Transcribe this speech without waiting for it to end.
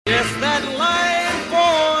Yes, that line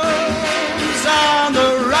forms on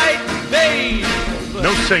the right, babe.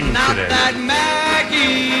 No singing Not today. That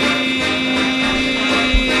Maggie's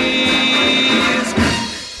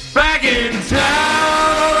back in town.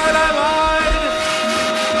 All right, I lied.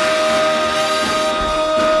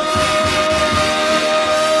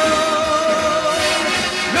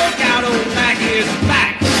 Look out, old Maggie is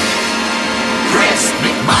back. Chris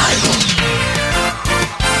McMichael.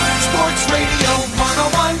 Sports Radio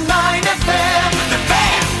 101.9 FM. The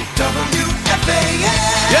Fan. WFAN.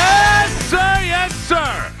 Yes, sir. Yes,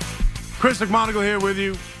 sir. Chris McMonagle here with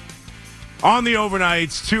you on the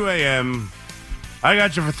overnights, 2 a.m. I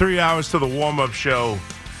got you for 3 hours to the warm-up show.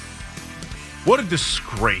 What a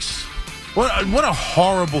disgrace. What a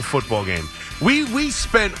horrible football game. We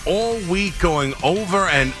spent all week going over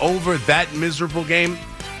and over that miserable game.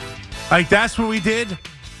 Like, that's what we did.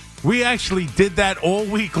 We actually did that all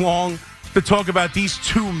week long to talk about these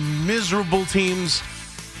two miserable teams.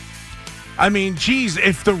 I mean, geez,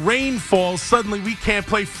 if the rain falls, suddenly we can't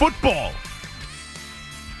play football.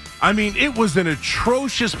 I mean, it was an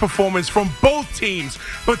atrocious performance from both teams,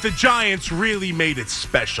 but the Giants really made it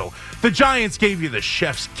special. The Giants gave you the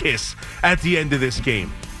chef's kiss at the end of this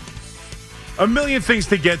game. A million things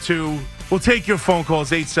to get to. We'll take your phone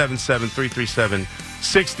calls,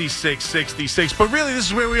 877-337-6666. But really, this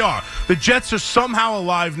is where we are. The Jets are somehow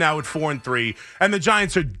alive now at 4-3, and the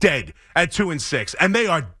Giants are dead at 2-6, and they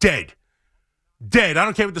are dead. Dead. I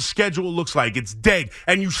don't care what the schedule looks like. It's dead,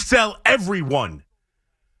 and you sell everyone.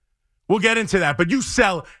 We'll get into that, but you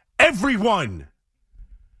sell everyone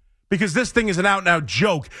because this thing is an out-and-out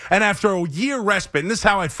joke. And after a year respite, and this is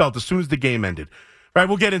how I felt as soon as the game ended. Right,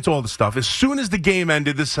 we'll get into all the stuff. As soon as the game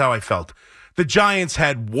ended, this is how I felt. The Giants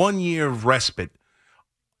had 1 year of respite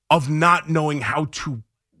of not knowing how to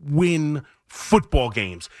win football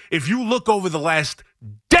games. If you look over the last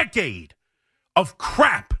decade of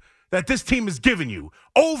crap that this team has given you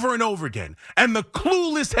over and over again, and the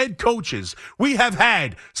clueless head coaches we have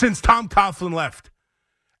had since Tom Coughlin left,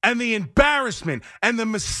 and the embarrassment and the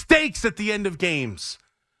mistakes at the end of games,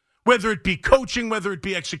 whether it be coaching, whether it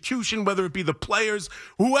be execution, whether it be the players,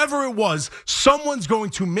 whoever it was, someone's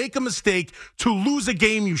going to make a mistake to lose a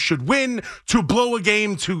game you should win, to blow a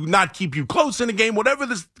game, to not keep you close in a game, whatever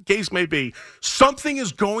the case may be. Something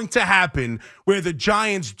is going to happen where the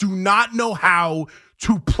Giants do not know how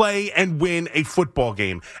to play and win a football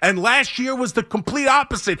game. And last year was the complete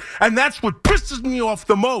opposite, and that's what pisses me off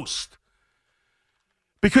the most.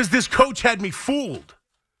 Because this coach had me fooled.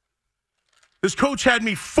 This coach had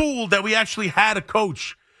me fooled that we actually had a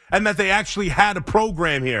coach and that they actually had a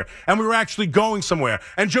program here and we were actually going somewhere.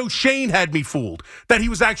 And Joe Shane had me fooled that he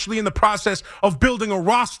was actually in the process of building a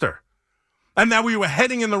roster and that we were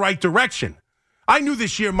heading in the right direction. I knew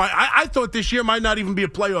this year, I thought this year might not even be a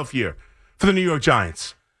playoff year for the New York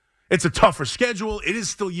Giants. It's a tougher schedule. It is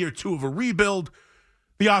still year 2 of a rebuild.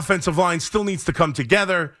 The offensive line still needs to come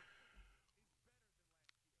together.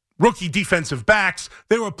 Rookie defensive backs.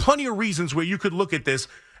 There were plenty of reasons where you could look at this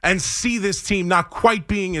and see this team not quite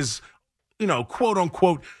being as, quote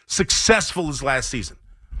unquote, successful as last season.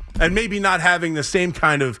 And maybe not having the same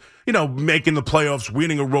kind of, making the playoffs,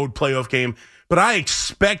 winning a road playoff game. But I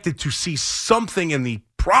expected to see something in the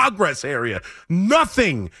progress area.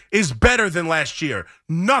 Nothing is better than last year.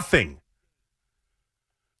 Nothing.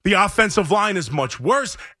 The offensive line is much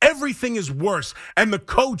worse. Everything is worse. And the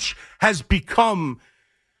coach has become...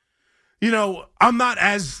 I'm not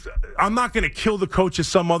going to kill the coach as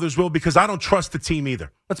some others will because I don't trust the team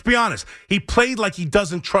either. Let's be honest. He played like he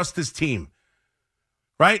doesn't trust his team,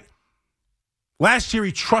 right? Last year,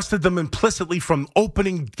 he trusted them implicitly from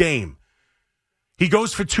opening game. He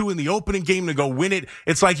goes for 2 in the opening game to go win it.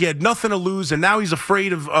 It's like he had nothing to lose, and now he's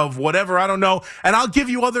afraid of whatever. I don't know. And I'll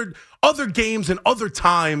give you other games and other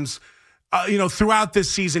times, throughout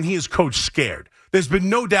this season, he has coached scared. There's been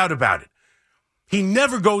no doubt about it. He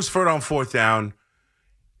never goes for it on 4th down.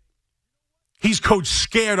 He's coached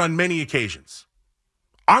scared on many occasions.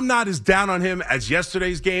 I'm not as down on him as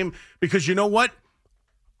yesterday's game because you know what?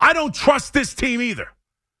 I don't trust this team either.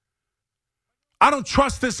 I don't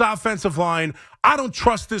trust this offensive line. I don't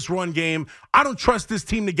trust this run game. I don't trust this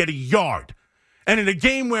team to get a yard. And in a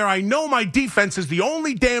game where I know my defense is the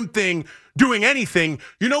only damn thing doing anything,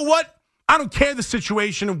 you know what? I don't care the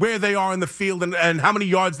situation and where they are in the field and how many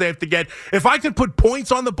yards they have to get. If I can put points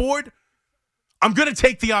on the board, I'm going to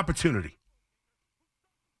take the opportunity.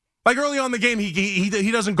 Like early on in the game,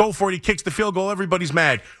 he doesn't go for it. He kicks the field goal. Everybody's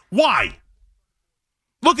mad. Why?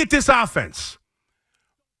 Look at this offense.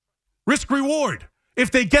 Risk reward.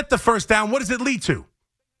 If they get the first down, what does it lead to?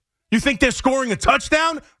 You think they're scoring a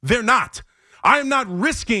touchdown? They're not. I am not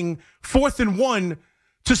risking 4th and 1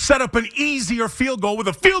 to set up an easier field goal with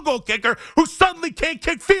a field goal kicker who suddenly can't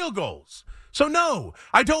kick field goals. So no,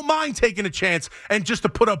 I don't mind taking a chance and just to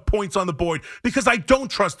put up points on the board because I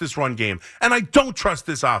don't trust this run game and I don't trust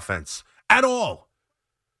this offense at all.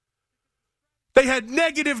 They had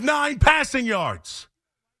 -9 passing yards.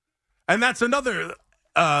 And that's another,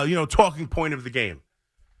 talking point of the game.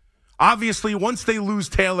 Obviously, once they lose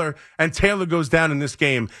Taylor and Taylor goes down in this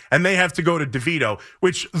game and they have to go to DeVito,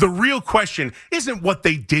 which the real question isn't what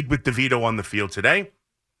they did with DeVito on the field today.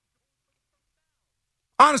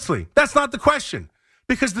 Honestly, that's not the question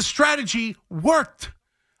because the strategy worked.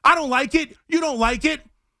 I don't like it. You don't like it.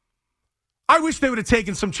 I wish they would have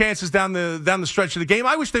taken some chances down the stretch of the game.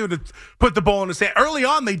 I wish they would have put the ball in his hand. Early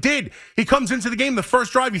on, they did. He comes into the game, the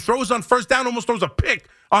first drive, he throws on first down, almost throws a pick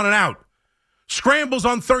on and out. Scrambles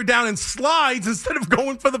on 3rd down and slides instead of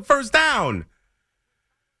going for the first down.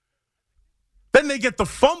 Then they get the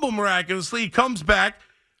fumble miraculously. He comes back,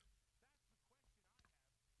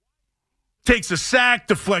 takes a sack,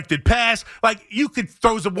 deflected pass. Like, you could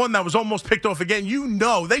throw one that was almost picked off again. You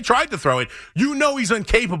know, they tried to throw it. You know he's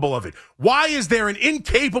incapable of it. Why is there an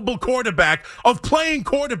incapable quarterback of playing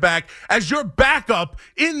quarterback as your backup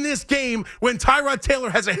in this game when Tyrod Taylor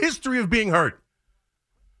has a history of being hurt?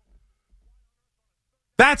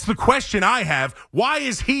 That's the question I have. Why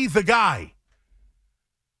is he the guy?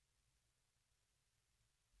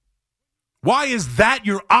 Why is that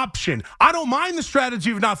your option? I don't mind the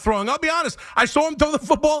strategy of not throwing. I'll be honest. I saw him throw the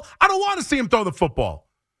football. I don't want to see him throw the football.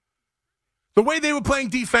 The way they were playing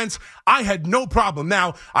defense, I had no problem.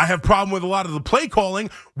 Now, I have problem with a lot of the play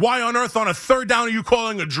calling. Why on earth on a 3rd down are you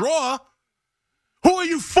calling a draw? Who are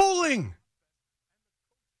you fooling?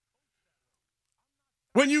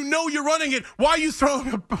 When you know you're running it, why are you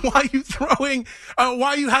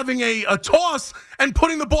having a toss and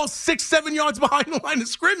putting the ball 6-7 yards behind the line of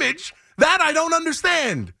scrimmage? That I don't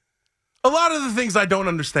understand. A lot of the things I don't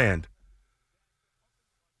understand.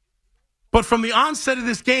 But from the onset of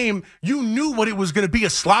this game, you knew what it was going to be, a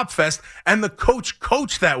slop fest, and the coach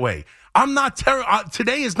coached that way.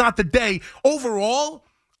 Today is not the day. Overall,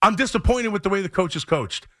 I'm disappointed with the way the coach is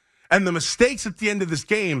coached. And the mistakes at the end of this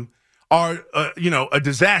game are, a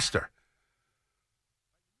disaster.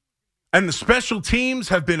 And the special teams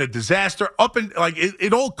have been a disaster.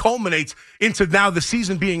 It all culminates into now the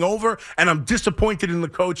season being over, and I'm disappointed in the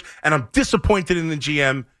coach, and I'm disappointed in the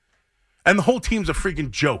GM, and the whole team's a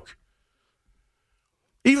freaking joke.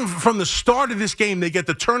 Even from the start of this game, they get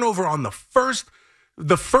the turnover on the first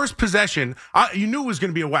possession. You knew it was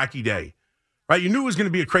going to be a wacky day, right? You knew it was going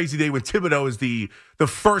to be a crazy day when Thibodeau is the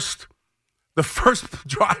first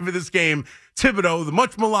drive of this game. Thibodeau, the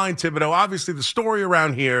much maligned Thibodeau, obviously the story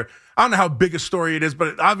around here, I don't know how big a story it is,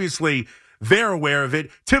 but obviously they're aware of it.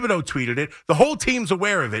 Thibodeau tweeted it. The whole team's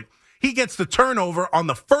aware of it. He gets the turnover on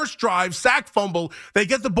the first drive, sack fumble. They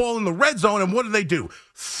get the ball in the red zone, and what do?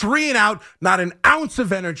 3 and out, not an ounce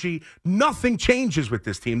of energy. Nothing changes with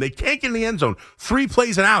this team. They can't get in the end zone. 3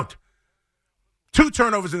 plays and out. 2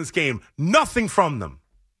 turnovers in this game. Nothing from them.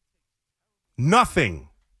 Nothing.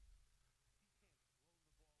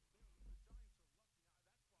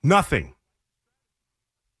 Nothing.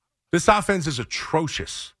 This offense is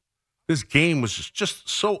atrocious. This game was just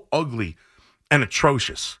so ugly and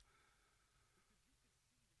atrocious.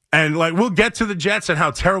 And we'll get to the Jets and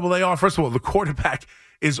how terrible they are. First of all, the quarterback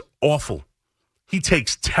is awful. He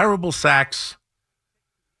takes terrible sacks.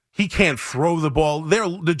 He can't throw the ball.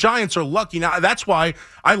 The Giants are lucky now. That's why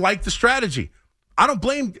I like the strategy. I don't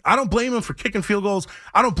blame him for kicking field goals.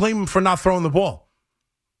 I don't blame him for not throwing the ball.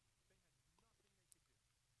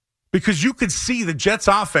 Because you could see the Jets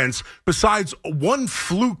offense, besides one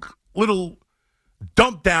fluke little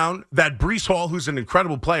dump down that Breece Hall, who's an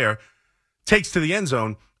incredible player, takes to the end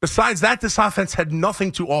zone. Besides that, this offense had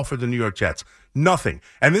nothing to offer the New York Jets. Nothing.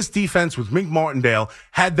 And this defense with Mink Martindale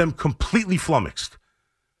had them completely flummoxed.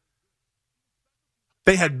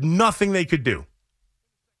 They had nothing they could do.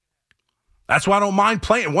 That's why I don't mind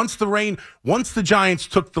playing. Once the Giants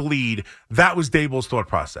took the lead, that was Daboll's thought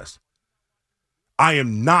process. I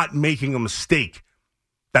am not making a mistake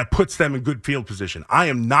that puts them in good field position. I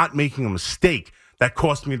am not making a mistake that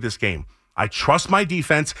cost me this game. I trust my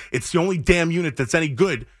defense. It's the only damn unit that's any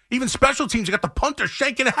good. Even special teams, you got the punter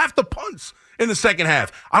shanking half the punts in the second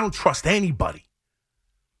half. I don't trust anybody.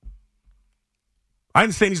 I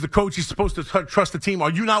understand he's the coach. He's supposed to trust the team.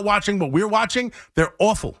 Are you not watching what we're watching? They're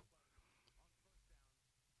awful.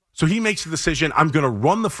 So he makes the decision, I'm going to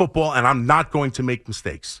run the football and I'm not going to make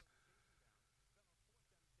mistakes.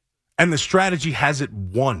 And the strategy has it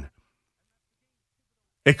won.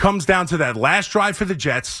 It comes down to that last drive for the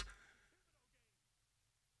Jets.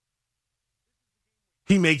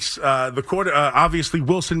 He makes obviously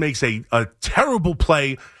Wilson makes a terrible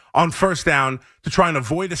play on first down to try and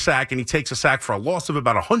avoid a sack, and he takes a sack for a loss of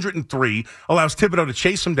about 103, allows Thibodeau to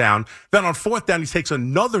chase him down. Then on fourth down, he takes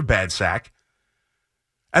another bad sack.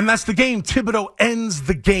 And that's the game. Thibodeau ends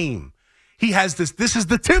the game. He has this is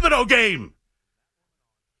the Thibodeau game.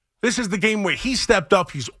 This is the game where he stepped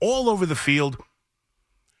up. He's all over the field.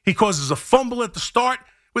 He causes a fumble at the start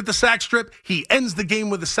with the sack strip. He ends the game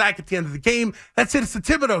with a sack at the end of the game. That's it. It's the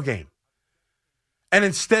Thibodeau game. And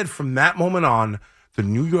instead, from that moment on, the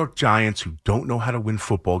New York Giants, who don't know how to win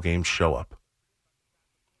football games, show up.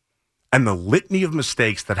 And the litany of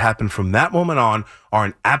mistakes that happen from that moment on are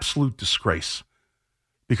an absolute disgrace.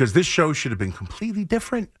 Because this show should have been completely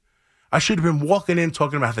different. I should have been walking in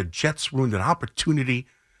talking about how the Jets ruined an opportunity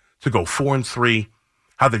to go 4-3,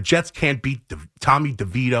 how the Jets can't beat Tommy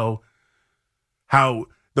DeVito, how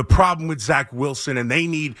the problem with Zach Wilson, and they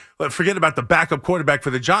need, forget about the backup quarterback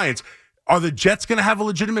for the Giants. Are the Jets going to have a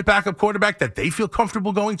legitimate backup quarterback that they feel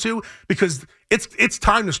comfortable going to? Because it's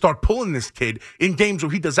time to start pulling this kid in games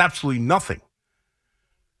where he does absolutely nothing.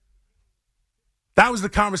 That was the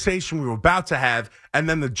conversation we were about to have, and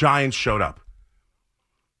then the Giants showed up.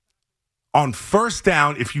 On first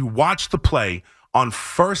down, if you watch the play, on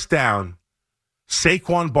first down,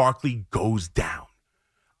 Saquon Barkley goes down.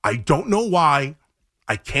 I don't know why.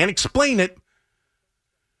 I can't explain it.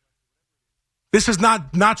 This is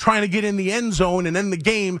not trying to get in the end zone and end the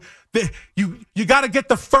game. You got to get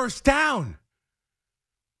the first down.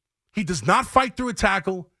 He does not fight through a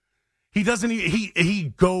tackle. He doesn't.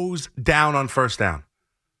 He goes down on first down.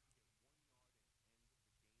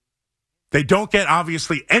 They don't get,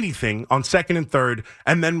 obviously, anything on second and third,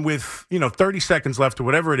 and then with 30 seconds left or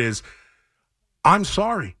whatever it is, I'm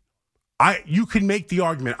sorry. You can make the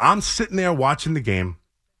argument. I'm sitting there watching the game,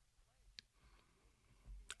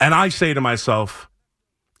 and I say to myself,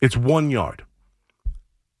 it's 1 yard.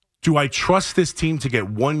 Do I trust this team to get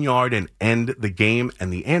 1 yard and end the game?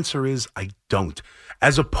 And the answer is I don't.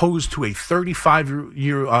 As opposed to a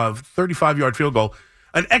 35-yard field goal,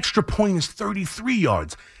 an extra point is 33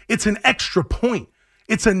 yards. It's an extra point.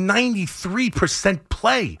 It's a 93%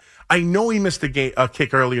 play. I know he missed a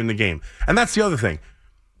kick earlier in the game. And that's the other thing.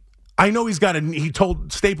 I know he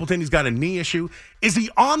told Stapleton he's got a knee issue. Is he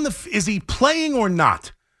playing or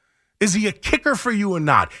not? Is he a kicker for you or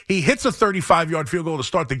not? He hits a 35-yard field goal to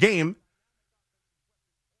start the game.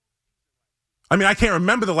 I mean, I can't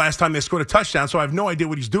remember the last time they scored a touchdown, so I have no idea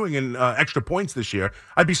what he's doing in extra points this year.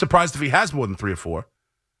 I'd be surprised if he has more than 3 or 4.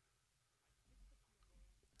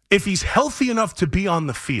 If he's healthy enough to be on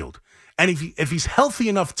the field, and if he's healthy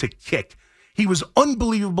enough to kick, he was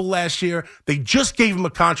unbelievable last year. They just gave him a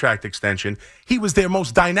contract extension. He was their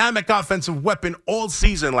most dynamic offensive weapon all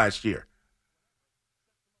season last year.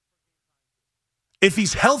 If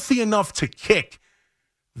he's healthy enough to kick,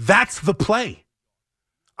 that's the play.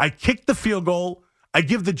 I kick the field goal. I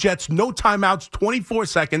give the Jets no timeouts, 24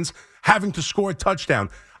 seconds, having to score a touchdown.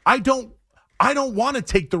 I don't want to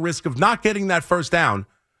take the risk of not getting that first down.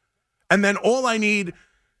 And then all I need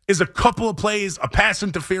is a couple of plays, a pass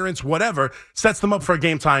interference, whatever, sets them up for a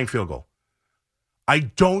game-tying field goal. I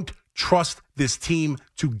don't trust this team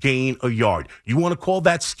to gain a yard. You want to call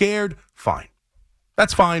that scared? Fine.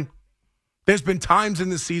 That's fine. There's been times in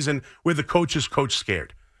this season where the coaches coach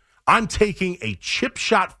scared. I'm taking a chip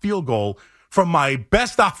shot field goal from my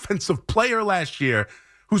best offensive player last year,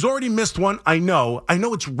 who's already missed one. I know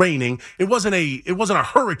it's raining. It wasn't a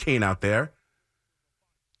hurricane out there.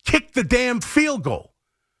 Kick the damn field goal.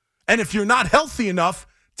 And if you're not healthy enough,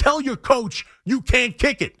 tell your coach you can't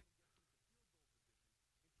kick it.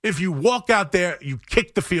 If you walk out there, you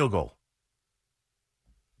kick the field goal.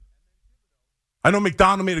 I know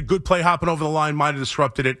McDonald made a good play hopping over the line, might have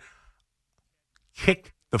disrupted it.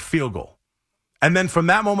 Kick the field goal. And then from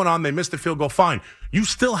that moment on, they missed the field goal. Fine. You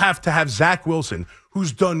still have to have Zach Wilson,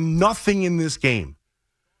 who's done nothing in this game,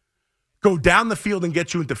 go down the field and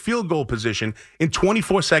get you into field goal position in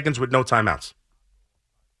 24 seconds with no timeouts.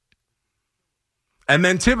 And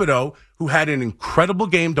then Thibodeau, who had an incredible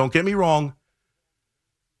game, don't get me wrong,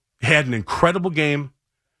 had an incredible game.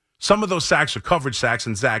 Some of those sacks are coverage sacks,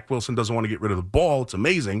 and Zach Wilson doesn't want to get rid of the ball. It's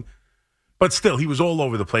amazing. But still, he was all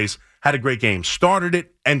over the place, had a great game. Started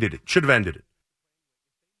it, ended it. Should have ended it.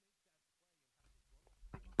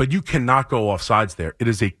 But you cannot go off sides there. It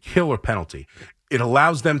is a killer penalty. It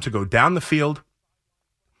allows them to go down the field,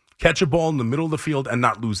 catch a ball in the middle of the field, and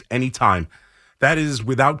not lose any time. That is,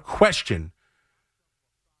 without question,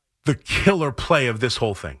 the killer play of this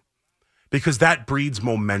whole thing. Because that breeds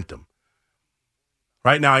momentum.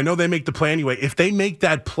 Right now, I know they make the play anyway. If they make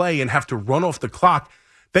that play and have to run off the clock,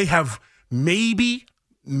 they have maybe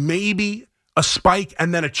maybe a spike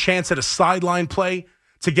and then a chance at a sideline play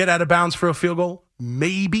to get out of bounds for a field goal.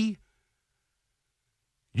 Maybe.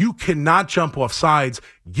 You cannot jump off sides,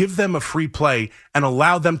 give them a free play, and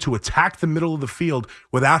allow them to attack the middle of the field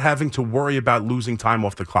without having to worry about losing time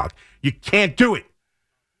off the clock. You can't do it.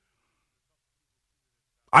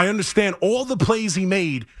 I understand all the plays he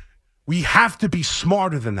made. We have to be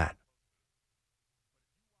smarter than that.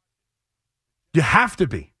 You have to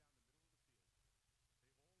be.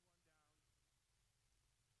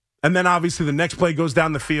 And then obviously the next play goes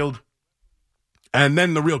down the field. And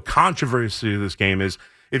then the real controversy of this game is,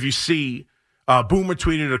 if you see, Boomer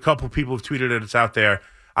tweeted it, a couple of people have tweeted it, it's out there.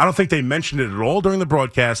 I don't think they mentioned it at all during the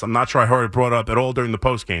broadcast. I'm not sure I heard it brought up at all during the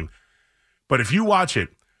postgame. But if you watch it,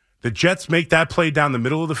 the Jets make that play down the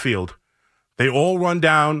middle of the field. They all run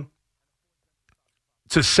down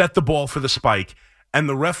to set the ball for the spike, and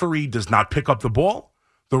the referee does not pick up the ball.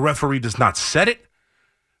 The referee does not set it.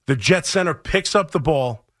 The Jet center picks up the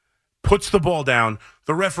ball, puts the ball down.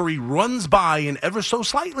 The referee runs by and ever so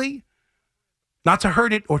slightly, not to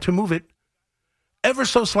hurt it or to move it, ever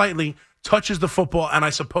so slightly touches the football, and I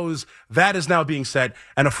suppose that is now being set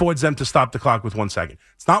and affords them to stop the clock with 1 second.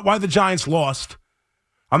 It's not why the Giants lost.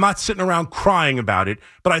 I'm not sitting around crying about it,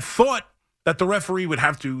 but I thought that the referee would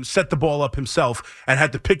have to set the ball up himself and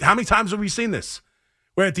had to pick. How many times have we seen this?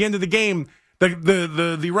 Where at the end of the game,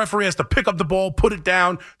 the referee has to pick up the ball, put it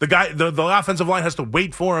down. The offensive line has to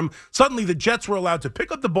wait for him. Suddenly, the Jets were allowed to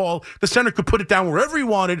pick up the ball. The center could put it down wherever he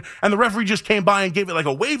wanted, and the referee just came by and gave it like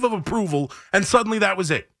a wave of approval, and suddenly that was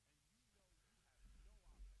it.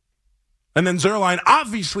 And then Zerline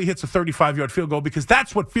obviously hits a 35-yard field goal because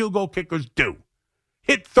that's what field goal kickers do.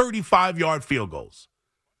 Hit 35-yard field goals.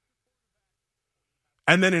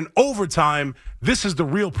 And then in overtime, this is the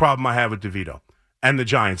real problem I have with DeVito and the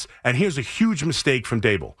Giants. And here's a huge mistake from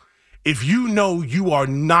Daboll. If you know you are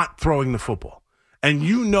not throwing the football and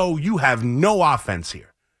you know you have no offense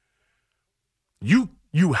here, you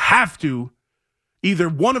have to either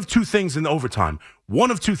one of two things in overtime. One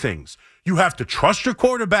of two things. You have to trust your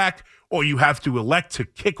quarterback or you have to elect to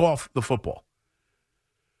kick off the football.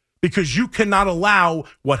 Because you cannot allow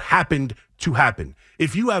what happened to happen.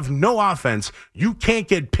 If you have no offense, you can't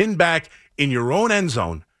get pinned back in your own end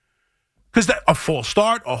zone. Because a false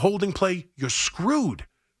start, a holding play, you're screwed.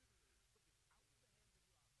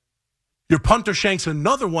 Your punter shanks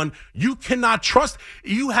another one. You cannot trust.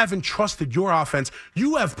 You haven't trusted your offense.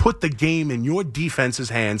 You have put the game in your defense's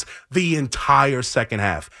hands the entire second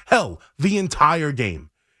half. Hell, the entire game.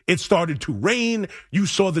 It started to rain. You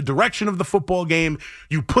saw the direction of the football game.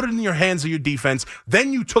 You put it in your hands of your defense.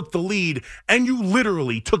 Then you took the lead, and you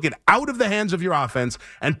literally took it out of the hands of your offense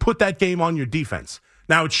and put that game on your defense.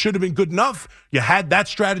 Now, it should have been good enough. You had that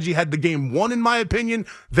strategy, had the game won, in my opinion.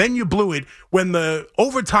 Then you blew it. When the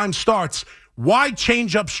overtime starts, why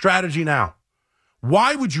change up strategy now?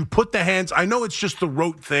 Why would you put the hands? I know it's just the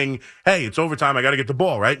rote thing. Hey, it's overtime. I got to get the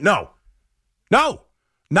ball, right? No.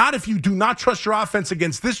 Not if you do not trust your offense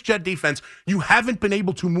against this Jet defense. You haven't been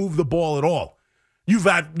able to move the ball at all. You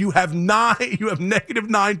have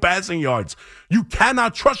 -9 passing yards. You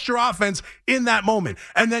cannot trust your offense in that moment.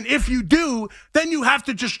 And then if you do, then you have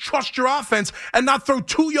to just trust your offense and not throw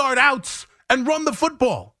 2-yard outs and run the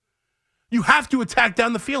football. You have to attack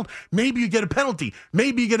down the field. Maybe you get a penalty.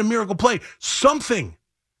 Maybe you get a miracle play. Something.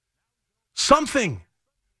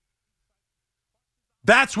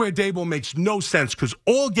 That's where Daboll makes no sense because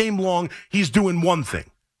all game long, he's doing one thing.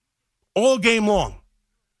 All game long.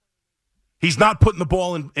 He's not putting the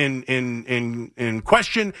ball in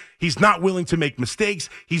question. He's not willing to make mistakes.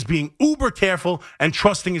 He's being uber careful and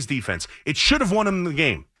trusting his defense. It should have won him the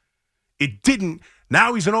game. It didn't.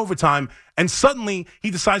 Now he's in overtime, and suddenly he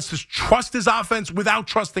decides to trust his offense without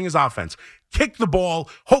trusting his offense. Kick the ball,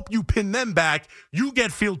 hope you pin them back, you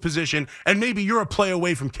get field position, and maybe you're a play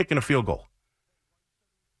away from kicking a field goal.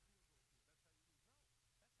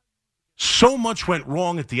 So much went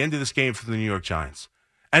wrong at the end of this game for the New York Giants.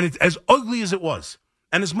 And it's as ugly as it was.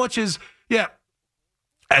 And as much as,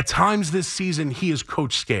 at times this season he is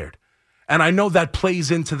coach scared. And I know that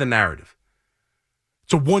plays into the narrative.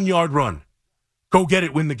 It's a 1-yard run. Go get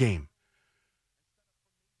it, win the game.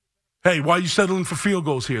 Hey, why are you settling for field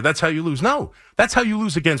goals here? That's how you lose. No, that's how you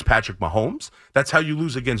lose against Patrick Mahomes. That's how you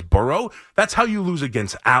lose against Burrow. That's how you lose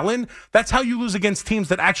against Allen. That's how you lose against teams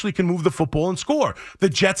that actually can move the football and score. The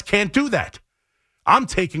Jets can't do that. I'm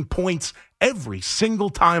taking points every single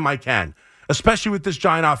time I can, especially with this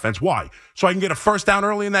Giant offense. Why? So I can get a first down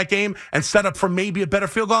early in that game and set up for maybe a better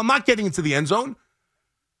field goal. I'm not getting into the end zone.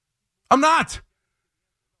 I'm not.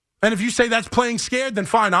 And if you say that's playing scared, then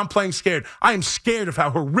fine, I'm playing scared. I am scared of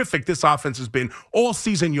how horrific this offense has been all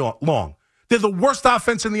season long. They're the worst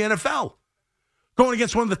offense in the NFL. Going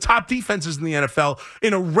against one of the top defenses in the NFL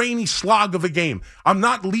in a rainy slog of a game. I'm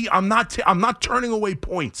not turning away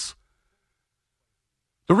points.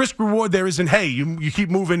 The risk reward there isn't, hey, you keep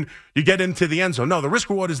moving, you get into the end zone. No, the risk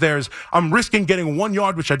reward is there is I'm risking getting 1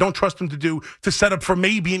 yard, which I don't trust him to do, to set up for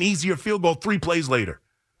maybe an easier field goal 3 plays later.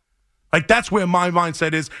 Like, that's where my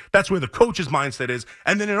mindset is. That's where the coach's mindset is.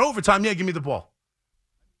 And then in overtime, yeah, give me the ball.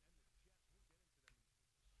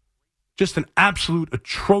 Just an absolute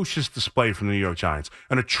atrocious display from the New York Giants.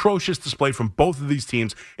 An atrocious display from both of these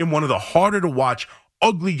teams in one of the harder to watch,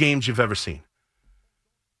 ugly games you've ever seen.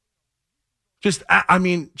 Just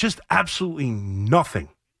absolutely nothing.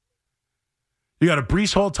 You got a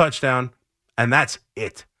Breece Hall touchdown, and that's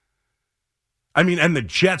it. I mean, and the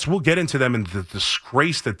Jets, we'll get into them and the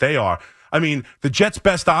disgrace that they are. I mean, the Giants'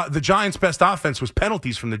 best offense was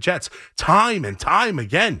penalties from the Jets time and time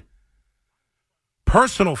again.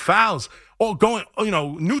 Personal fouls, or going,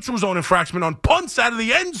 neutral zone infraction on punts out of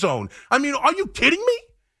the end zone. I mean, are you kidding me?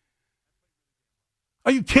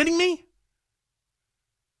 Are you kidding me?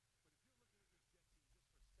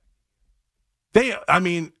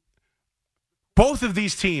 Both of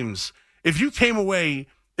these teams, if you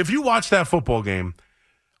watch that football game,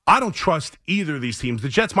 I don't trust either of these teams. The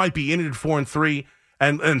Jets might be in it at 4-3,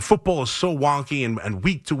 and football is so wonky and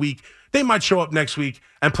week to week. They might show up next week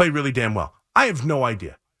and play really damn well. I have no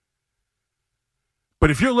idea.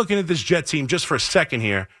 But if you're looking at this Jet team just for a second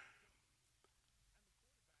here,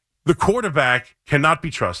 the quarterback cannot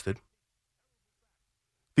be trusted.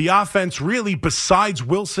 The offense really, besides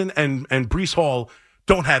Wilson and Breece Hall,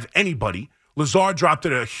 don't have anybody. Lazard dropped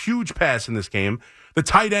a huge pass in this game. The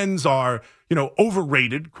tight ends are,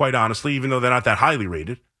 overrated, quite honestly, even though they're not that highly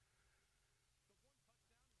rated.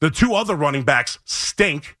 The 2 other running backs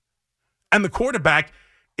stink. And the quarterback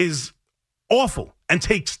is awful and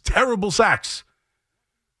takes terrible sacks.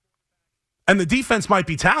 And the defense might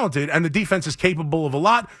be talented, and the defense is capable of a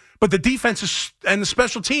lot, but the defense and the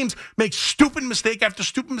special teams make stupid mistake after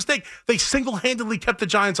stupid mistake. They single-handedly kept the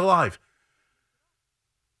Giants alive.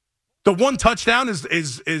 The 1 touchdown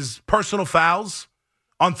is personal fouls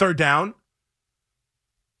on 3rd down.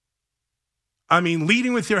 I mean,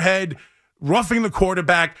 leading with your head, roughing the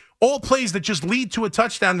quarterback, all plays that just lead to a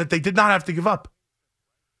touchdown that they did not have to give up.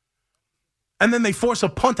 And then they force a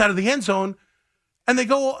punt out of the end zone, and they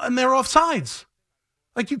go and they're offsides.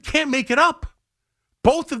 Like, you can't make it up.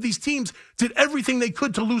 Both of these teams did everything they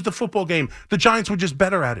could to lose the football game. The Giants were just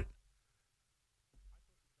better at it.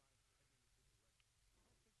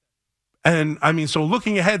 And, so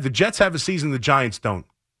looking ahead, the Jets have a season the Giants don't.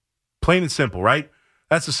 Plain and simple, right?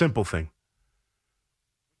 That's a simple thing.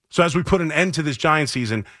 So as we put an end to this Giants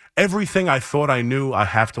season, everything I thought I knew, I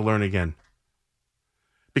have to learn again.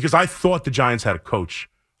 Because I thought the Giants had a coach.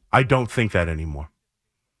 I don't think that anymore.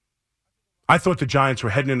 I thought the Giants were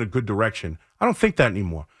heading in a good direction. I don't think that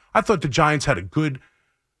anymore. I thought the Giants had a good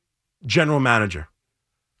general manager.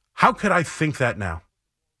 How could I think that now?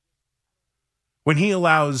 When he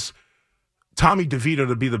allows Tommy DeVito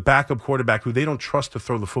to be the backup quarterback who they don't trust to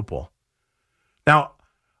throw the football. Now,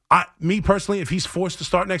 me personally, if he's forced to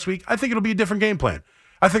start next week, I think it'll be a different game plan.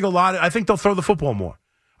 I think they'll throw the football more.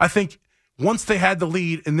 I think once they had the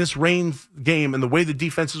lead in this rain game and the way the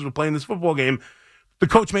defenses were playing this football game, the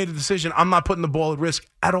coach made a decision. I'm not putting the ball at risk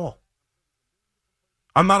at all.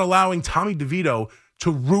 I'm not allowing Tommy DeVito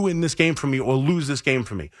to ruin this game for me or lose this game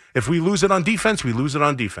for me. If we lose it on defense, we lose it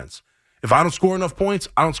on defense. If I don't score enough points,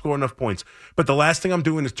 I don't score enough points. But the last thing I'm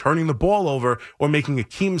doing is turning the ball over or making a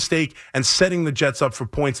key mistake and setting the Jets up for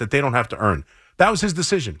points that they don't have to earn. That was his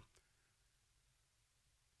decision.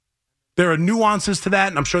 There are nuances to that,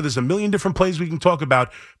 and I'm sure there's a million different plays we can talk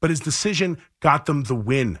about, but his decision got them the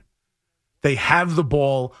win. They have the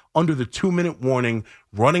ball under the 2-minute warning,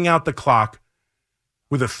 running out the clock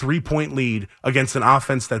with a 3-point lead against an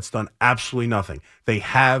offense that's done absolutely nothing. They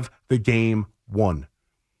have the game won.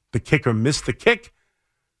 The kicker missed the kick,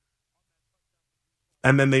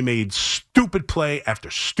 and then they made stupid play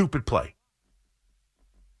after stupid play.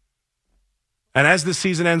 And as the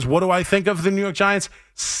season ends, what do I think of the New York Giants?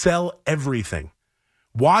 Sell everything.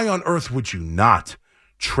 Why on earth would you not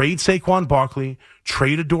trade Saquon Barkley,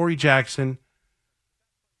 trade Adoree Jackson,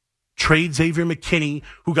 trade Xavier McKinney,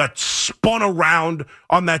 who got spun around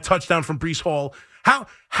on that touchdown from Breece Hall? How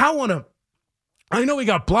I know he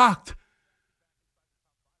got blocked,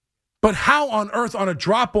 but how on earth on a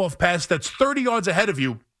drop-off pass that's 30 yards ahead of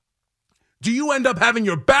you do you end up having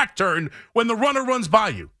your back turned when the runner runs by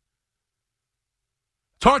you?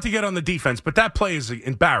 It's hard to get on the defense, but that play is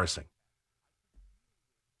embarrassing.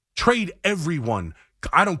 Trade everyone.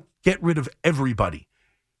 I don't get rid of everybody.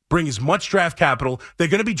 Bring as much draft capital. They're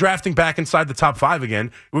going to be drafting back inside the top 5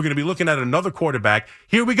 again. We're going to be looking at another quarterback.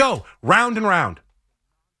 Here we go. Round and round.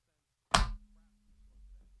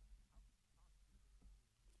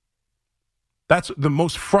 That's the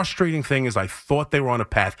most frustrating thing is I thought they were on a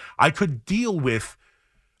path. I could deal with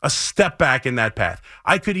a step back in that path.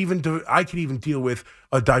 I could even deal with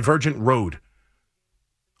a divergent road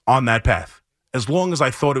on that path as long as I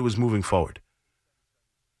thought it was moving forward.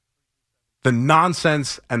 The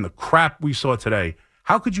nonsense and the crap we saw today,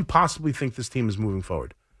 how could you possibly think this team is moving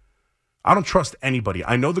forward? I don't trust anybody.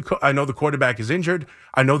 I know the quarterback is injured.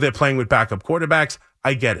 I know they're playing with backup quarterbacks.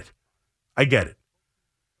 I get it. I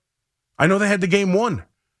know they had the game won.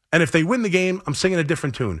 And if they win the game, I'm singing a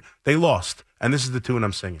different tune. They lost, and this is the tune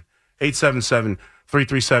I'm singing.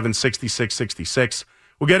 877-337-6666.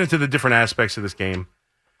 We'll get into the different aspects of this game.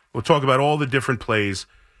 We'll talk about all the different plays.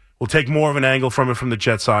 We'll take more of an angle from it from the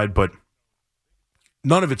Jet side, but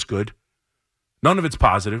none of it's good. None of it's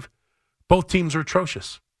positive. Both teams are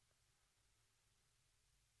atrocious.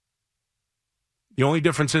 The only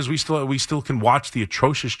difference is we still can watch the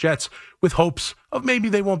atrocious Jets with hopes of maybe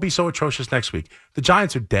they won't be so atrocious next week. The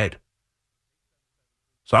Giants are dead.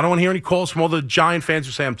 So I don't want to hear any calls from all the Giant fans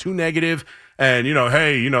who say I'm too negative and,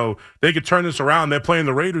 hey, they could turn this around. They're playing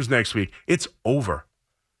the Raiders next week. It's over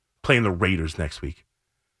playing the Raiders next week.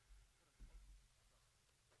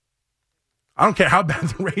 I don't care how bad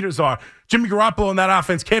the Raiders are. Jimmy Garoppolo and that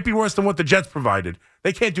offense can't be worse than what the Jets provided.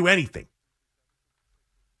 They can't do anything.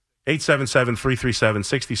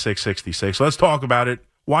 877-337-6666. Let's talk about it.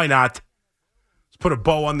 Why not? Let's put a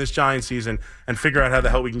bow on this Giant season and figure out how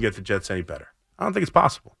the hell we can get the Jets any better. I don't think it's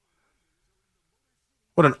possible.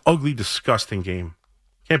 What an ugly, disgusting game.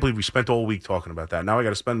 Can't believe we spent all week talking about that. Now I got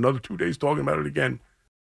to spend another 2 days talking about it again.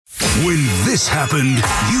 When this happened,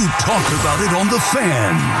 you talked about it on The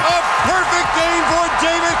Fan. A perfect game for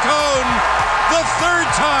David Cohn. The third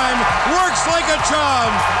time works like a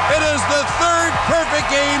charm. It is the third perfect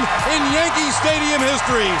game in Yankee Stadium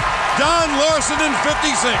history. Don Larson in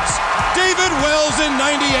 56, David Wells in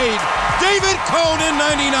 98, David Cohn in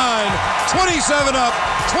 99, 27 up,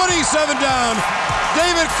 27 down.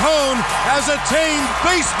 David Cohn has attained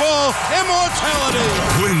baseball immortality.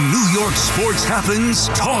 When New York sports happens,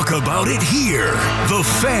 talk about it here. The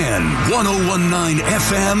Fan, 101.9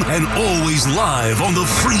 FM, and always live on the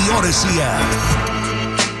free Odyssey app.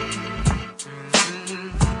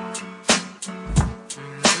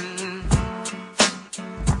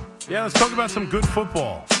 Yeah, let's talk about some good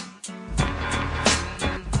football.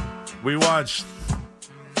 We watched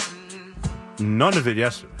none of it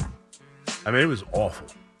yesterday. I mean, it was awful.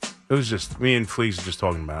 It was just, me and Fleece just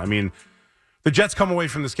talking about it. I mean, the Jets come away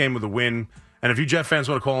from this game with a win, and if you Jet fans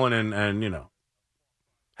want to call in and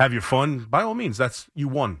have your fun, by all means, you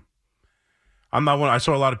won. I'm not one. I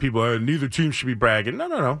saw a lot of people, neither team should be bragging.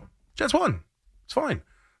 No. Jets won. It's fine.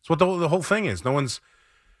 It's what the whole thing is. No one's,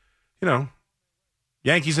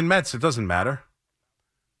 Yankees and Mets, it doesn't matter.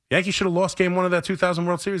 Yankees should have lost game 1 of that 2000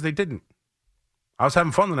 World Series. They didn't. I was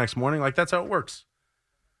having fun the next morning. That's how it works.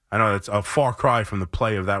 I know it's a far cry from the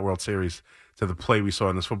play of that World Series to the play we saw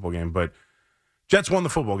in this football game, but Jets won the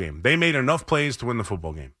football game. They made enough plays to win the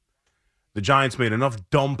football game. The Giants made enough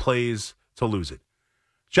dumb plays to lose it.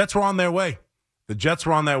 Jets were on their way. The Jets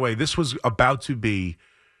were on their way. This was about to be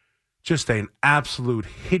just an absolute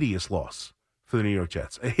hideous loss for the New York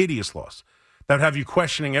Jets. A hideous loss. That would have you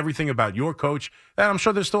questioning everything about your coach. And I'm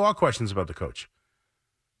sure there still are questions about the coach.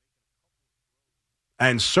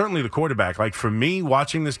 And certainly the quarterback. Like, for me,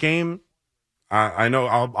 watching this game, I know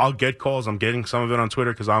I'll get calls. I'm getting some of it on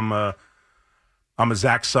Twitter because I'm a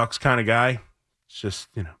Zach sucks kind of guy. It's just,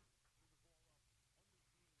 it's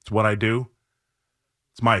what I do.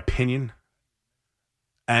 It's my opinion.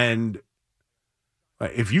 And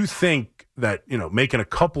if you think that, making a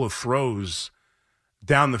couple of throws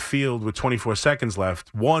down the field with 24 seconds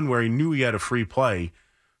left, one where he knew he had a free play,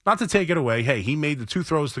 not to take it away. Hey, he made the 2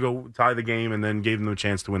 throws to go tie the game and then gave them a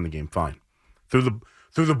chance to win the game. Fine. Threw the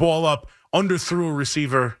ball up, underthrew a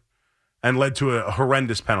receiver, and led to a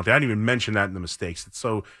horrendous penalty. I didn't even mention that in the mistakes. It's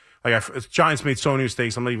so Giants made so many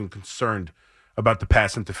mistakes. I'm not even concerned about the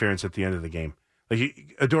pass interference at the end of the game.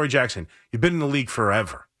 Adoree Jackson, you've been in the league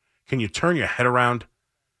forever. Can you turn your head around?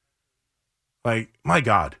 My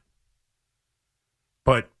God.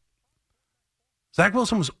 But Zach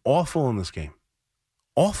Wilson was awful in this game.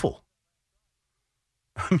 Awful.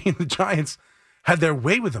 I mean, the Giants had their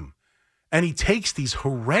way with him. And he takes these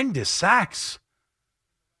horrendous sacks.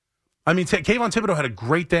 I mean, Kayvon Thibodeau had a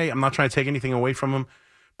great day. I'm not trying to take anything away from him.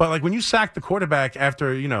 But like when you sack the quarterback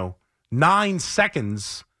after, 9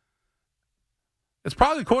 seconds, it's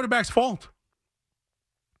probably the quarterback's fault.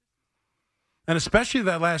 And especially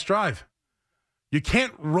that last drive. You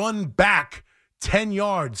can't run back 10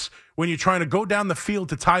 yards when you're trying to go down the field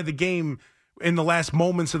to tie the game in the last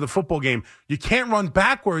moments of the football game. You can't run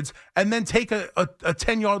backwards and then take a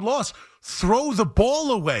 10-yard loss. Throw the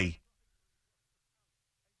ball away.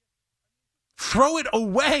 Throw it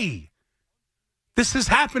away. This has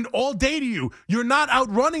happened all day to you. You're not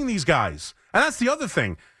outrunning these guys. And that's the other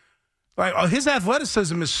thing. Like, his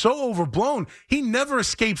athleticism is so overblown. He never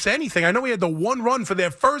escapes anything. I know he had the one run for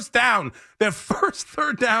their first down. Their first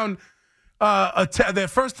third down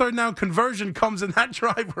conversion comes in that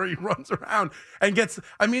drive where he runs around and gets,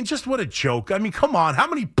 just what a joke. Come on. How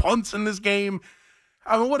many punts in this game?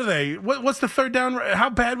 What are they? What's the third down? How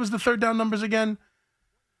bad was the third down numbers again?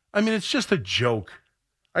 It's just a joke.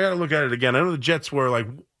 I got to look at it again. I know the Jets were like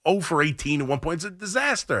 0 for 18 at one point. It's a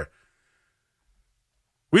disaster.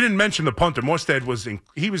 We didn't mention the punter. Morstead was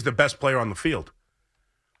the best player on the field.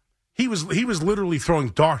 He was literally throwing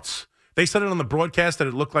darts. They said it on the broadcast that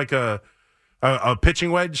it looked like a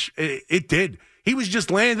pitching wedge. It did. He was just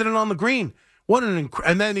landing it on the green.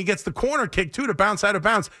 And then he gets the corner kick too to bounce out of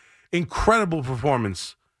bounds. Incredible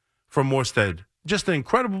performance from Morstead. Just an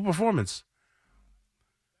incredible performance.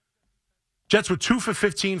 Jets were 2 for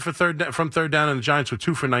 15 from third down, and the Giants were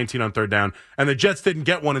 2 for 19 on third down. And the Jets didn't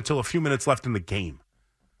get one until a few minutes left in the game.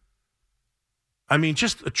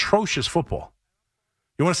 Just atrocious football.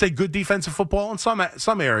 You want to say good defensive football in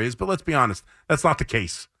some areas, but let's be honest, that's not the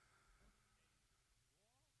case.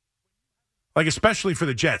 Like, especially for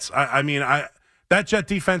the Jets. That Jet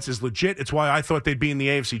defense is legit. It's why I thought they'd be in the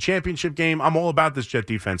AFC Championship game. I'm all about this Jet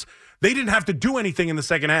defense. They didn't have to do anything in the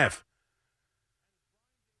second half.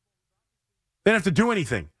 They didn't have to do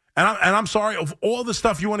anything. And I'm sorry, of all the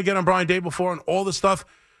stuff you want to get on Brian Daboll for and all the stuff,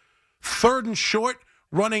 third and short,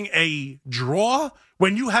 running a draw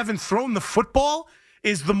when you haven't thrown the football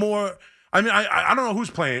is the more, I don't know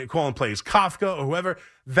who's calling plays, Kafka or whoever.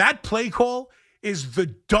 That play call is the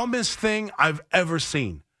dumbest thing I've ever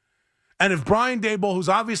seen. And if Brian Daboll, who's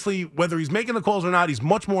obviously, whether he's making the calls or not, he's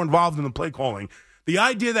much more involved in the play calling, the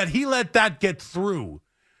idea that he let that get through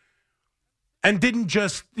and didn't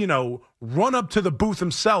just, run up to the booth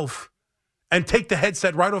himself and take the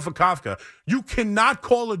headset right off of Kafka. You cannot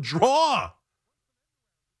call a draw.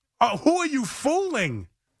 Who are you fooling?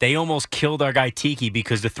 They almost killed our guy Tiki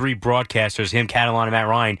because the three broadcasters, him, Catalan, and Matt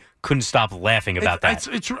Ryan, couldn't stop laughing about that.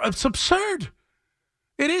 It's absurd.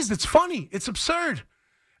 It is. It's funny. It's absurd.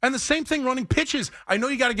 And the same thing running pitches. I know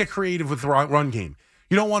you got to get creative with the run game.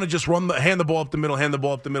 You don't want to just hand the ball up the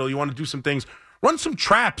middle. You want to do some things. Run some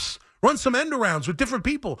traps. Run some end arounds with different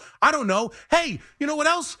people. I don't know. Hey, you know what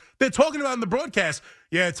else they're talking about in the broadcast?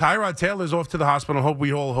 Yeah, Tyrod Taylor's off to the hospital.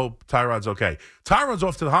 We all hope Tyrod's okay. Tyrod's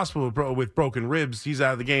off to the hospital with broken ribs. He's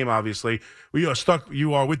out of the game, obviously. You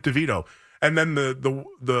are with DeVito. And then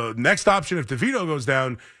the next option, if DeVito goes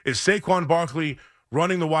down, is Saquon Barkley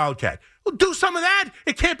running the Wildcat. Well, do some of that.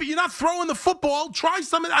 It can't be. You're not throwing the football. Try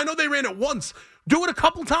some of it. I know they ran it once. Do it a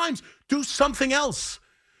couple times. Do something else.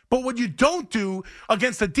 But what you don't do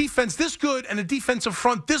against a defense this good and a defensive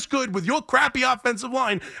front this good with your crappy offensive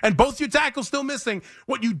line and both your tackles still missing,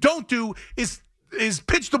 what you don't do is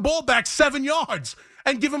pitch the ball back 7 yards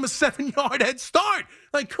and give them a 7-yard head start.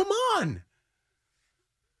 Like, come on.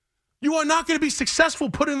 You are not going to be successful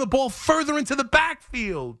putting the ball further into the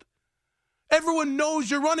backfield. Everyone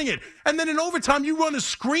knows you're running it. And then in overtime, you run a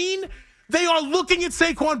screen. They are looking at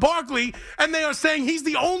Saquon Barkley, and they are saying he's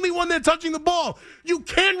the only one that's touching the ball. You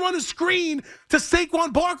can run a screen to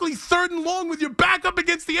Saquon Barkley third and long with your back up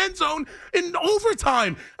against the end zone in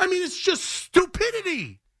overtime. It's just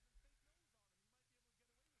stupidity.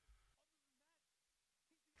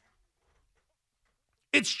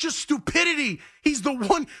 It's just stupidity. He's the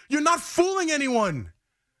one. You're not fooling anyone.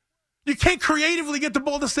 You can't creatively get the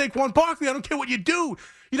ball to Saquon Barkley. I don't care what you do.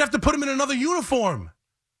 You'd have to put him in another uniform.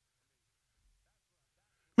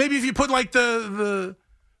 Maybe if you put like the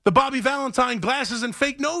Bobby Valentine glasses and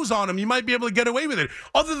fake nose on him, you might be able to get away with it.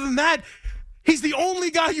 Other than that, he's the only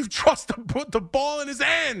guy you trust to put the ball in his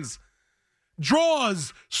hands.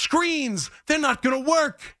 Draws, screens, they're not going to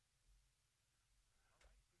work.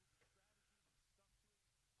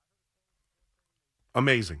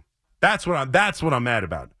 Amazing. That's what I'm mad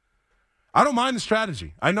about. I don't mind the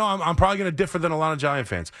strategy. I know I'm probably going to differ than a lot of Giant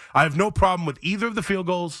fans. I have no problem with either of the field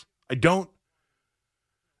goals. I don't.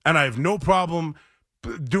 And I have no problem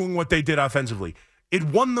doing what they did offensively. It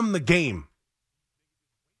won them the game.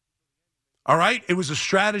 All right? It was a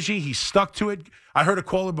strategy. He stuck to it. I heard a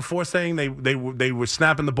caller before saying they were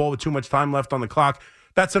snapping the ball with too much time left on the clock.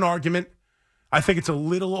 That's an argument. I think it's a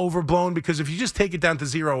little overblown because if you just take it down to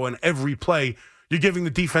 0 on every play, you're giving the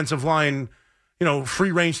defensive line,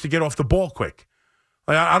 free range to get off the ball quick.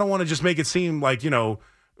 Like, I don't want to just make it seem like,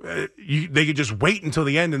 they could just wait until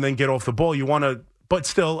the end and then get off the ball. You want to, but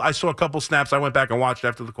still, I saw a couple snaps. I went back and watched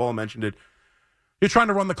after the call mentioned it. You're trying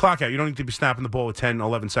to run the clock out. You don't need to be snapping the ball with 10,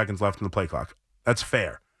 11 seconds left in the play clock. That's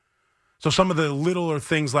fair. So some of the littler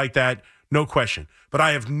things like that, no question. But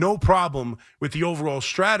I have no problem with the overall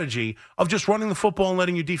strategy of just running the football and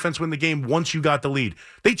letting your defense win the game once you got the lead.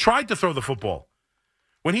 They tried to throw the football.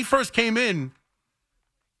 When he first came in,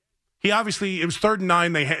 it was 3rd and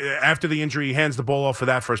 9. After the injury, he hands the ball off for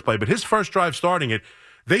that first play. But his first drive starting it,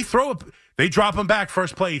 they drop him back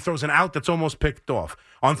first play. He throws an out that's almost picked off.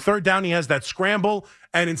 On 3rd down, he has that scramble.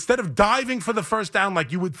 And instead of diving for the first down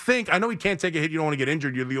like you would think, I know he can't take a hit. You don't want to get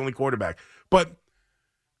injured. You're the only quarterback. But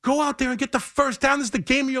go out there and get the first down. This is the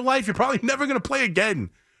game of your life. You're probably never going to play again.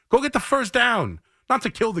 Go get the first down. Not to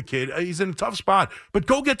kill the kid. He's in a tough spot. But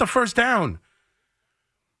go get the first down.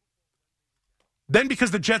 Then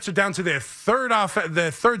because the Jets are down to their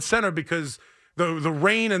third center because the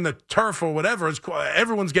rain and the turf or whatever,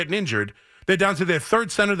 everyone's getting injured. They're down to their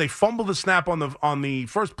third center. They fumble the snap on the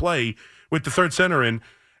first play with the third center in,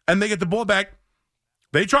 and they get the ball back.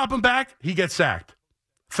 They drop him back. He gets sacked.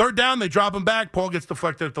 3rd down, they drop him back. Paul gets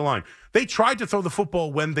deflected at the line. They tried to throw the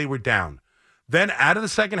football when they were down. Then out of the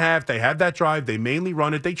second half, they had that drive. They mainly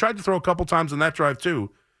run it. They tried to throw a couple times on that drive too.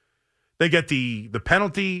 They get the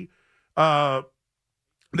penalty.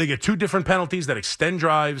 They get 2 different penalties that extend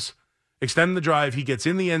the drive. He gets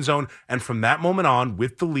in the end zone. And from that moment on,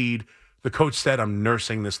 with the lead, the coach said, I'm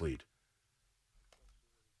nursing this lead.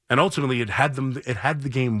 And ultimately, it had the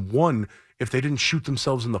game won if they didn't shoot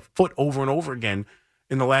themselves in the foot over and over again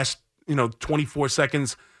in the last 24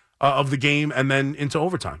 seconds of the game and then into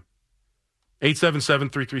overtime.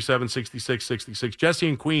 877-337-6666. Jesse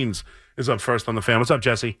in Queens is up first on the Fan. What's up,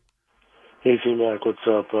 Jesse? Hey, C-Mac, what's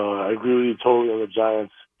up? I agree with you totally on the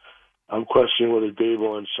Giants. I'm questioning whether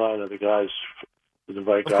Daboll and Shine are the guys, the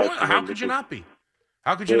right guys. How could you not be?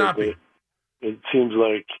 How could you not be? It seems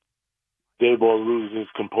like Daboll loses his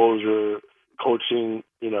composure, coaching,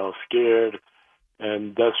 scared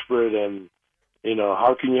and desperate. And,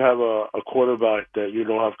 how can you have a quarterback that you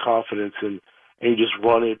don't have confidence in and you just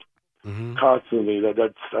run it constantly?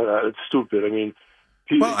 That's stupid. I mean,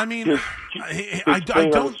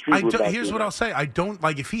 here's what I'll say. I don't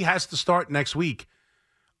like if he has to start next week.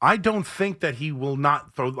 I don't think that he will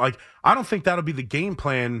not throw. I don't think that'll be the game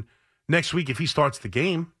plan next week if he starts the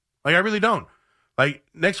game. I really don't.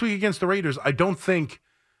 Next week against the Raiders, I don't think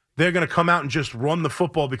they're going to come out and just run the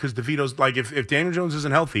football because DeVito's if Daniel Jones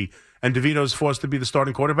isn't healthy and DeVito's forced to be the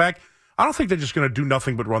starting quarterback. I don't think they're just going to do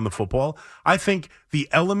nothing but run the football. I think the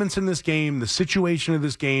elements in this game, the situation of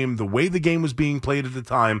this game, the way the game was being played at the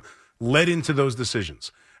time led into those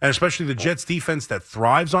decisions. And especially the Jets defense that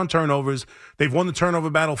thrives on turnovers. They've won the turnover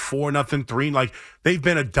battle 4-0, 3. They've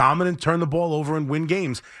been a dominant turn the ball over and win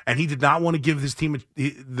games. And he did not want to give his team,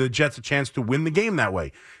 the Jets, a chance to win the game that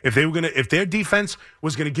way. If their defense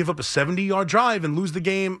was going to give up a 70-yard drive and lose the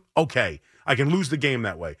game, okay, I can lose the game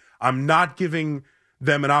that way. I'm not giving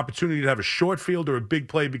them an opportunity to have a short field or a big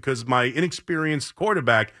play because my inexperienced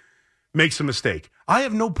quarterback makes a mistake. I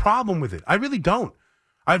have no problem with it. I really don't.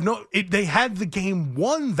 They had the game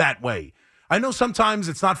won that way. I know sometimes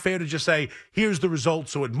it's not fair to just say, here's the result,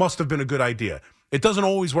 so it must have been a good idea. It doesn't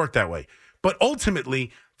always work that way. But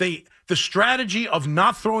ultimately, the strategy of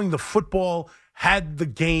not throwing the football had the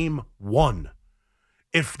game won.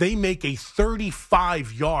 If they make a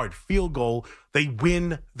 35-yard field goal, they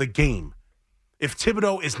win the game. If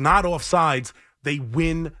Thibodeau is not offsides, they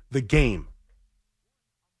win the game.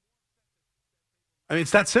 I mean,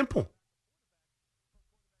 it's that simple.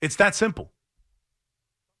 It's that simple.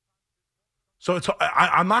 So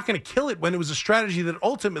I'm not going to kill it when it was a strategy that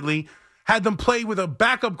ultimately had them play with a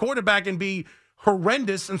backup quarterback and be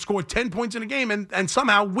horrendous and score 10 points in a game and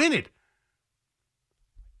somehow win it.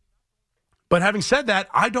 But having said that,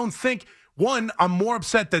 I don't think, one, I'm more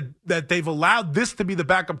upset that they've allowed this to be the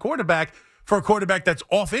backup quarterback for a quarterback that's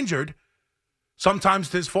off injured.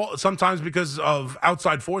 Sometimes his fault, sometimes because of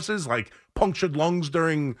outside forces like punctured lungs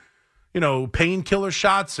during painkiller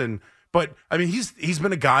shots but I mean he's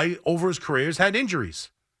been a guy over his career who's had injuries.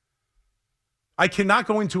 I cannot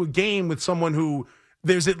go into a game with someone who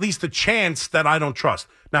there's at least a chance that I don't trust.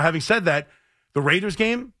 Now, having said that, the Raiders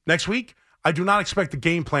game next week, I do not expect the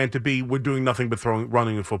game plan to be we're doing nothing but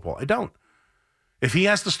running the football. I don't. If he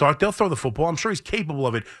has to start, they'll throw the football. I'm sure he's capable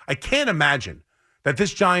of it. I can't imagine that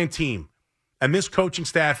this Giant team and this coaching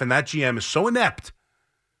staff and that GM is so inept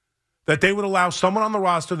that they would allow someone on the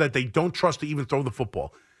roster that they don't trust to even throw the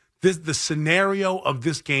football. The scenario of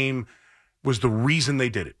this game was the reason they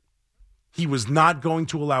did it. He was not going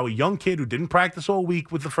to allow a young kid who didn't practice all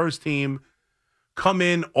week with the first team come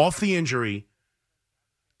in off the injury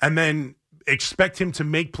and then expect him to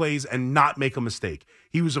make plays and not make a mistake.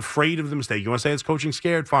 He was afraid of the mistake. You want to say it's coaching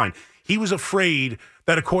scared? Fine. He was afraid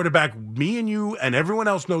that a quarterback me and you and everyone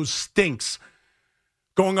else knows stinks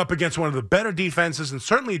going up against one of the better defenses and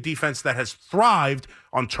certainly a defense that has thrived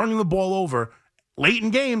on turning the ball over late in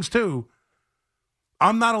games too.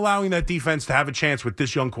 I'm not allowing that defense to have a chance with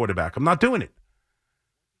this young quarterback. I'm not doing it.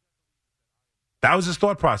 That was his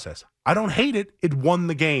thought process. I don't hate it. It won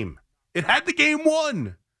the game. It had the game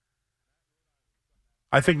won.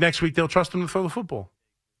 I think next week they'll trust him to throw the football.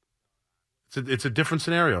 It's a different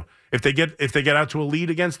scenario. If they get out to a lead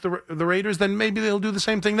against the Raiders, then maybe they'll do the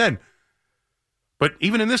same thing then. But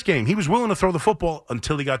even in this game, he was willing to throw the football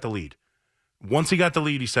until he got the lead. Once he got the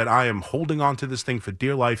lead, he said, "I am holding on to this thing for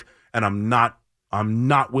dear life, and I'm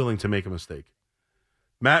not willing to make a mistake."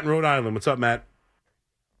 Matt in Rhode Island, what's up, Matt?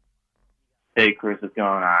 Hey, Chris, what's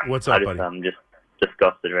going on? What's up, buddy? I'm just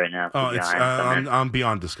disgusted right now. I'm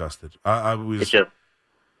beyond disgusted. It's just.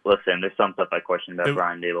 Listen, there's some stuff I question about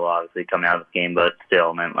Brian Daboll, obviously, coming out of this game, but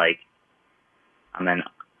still,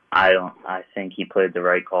 I think he played the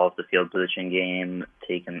right calls, the field position game,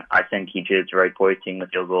 I think he did the right poise taking the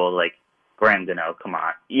field goal. Graham Gano, come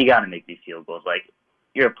on. You got to make these field goals.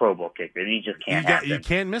 You're a Pro Bowl kicker. You just can't happen. You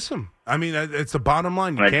can't miss him. I mean, it's the bottom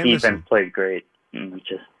line. You can't miss him. The defense played great.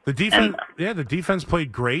 The defense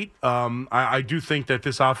played great. I do think that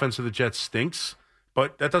this offense of the Jets stinks.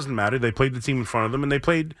 But that doesn't matter. They played the team in front of them, and they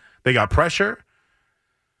got pressure.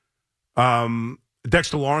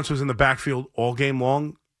 Dexter Lawrence was in the backfield all game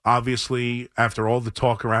long. Obviously, after all the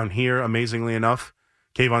talk around here, amazingly enough,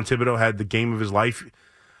 Kayvon Thibodeau had the game of his life.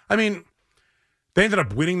 I mean, they ended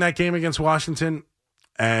up winning that game against Washington,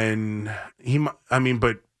 and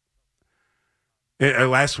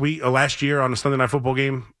last year on a Sunday Night Football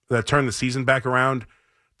game that turned the season back around,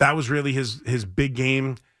 that was really his big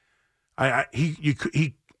game.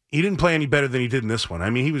 He didn't play any better than he did in this one.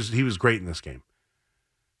 I mean, he was great in this game.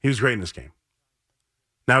 He was great in this game.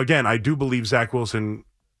 Now, again, I do believe Zach Wilson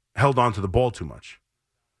held on to the ball too much,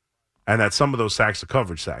 and that some of those sacks are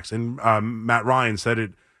coverage sacks. And Matt Ryan said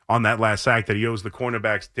it on that last sack that he owes the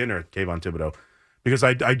cornerbacks dinner, Kayvon Thibodeau, because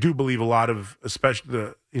I do believe a lot of,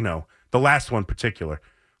 especially the last one in particular,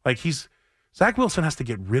 Zach Wilson has to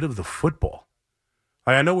get rid of the football.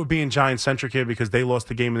 I know we're being Giant-centric here because they lost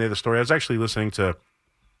the game and they're the story. I was actually listening to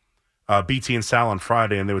BT and Sal on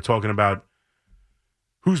Friday, and they were talking about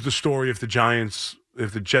who's the story if the Jets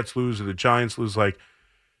lose or the Giants lose.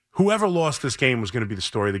 Whoever lost this game was going to be the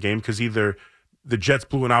story of the game because either the Jets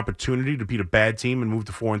blew an opportunity to beat a bad team and move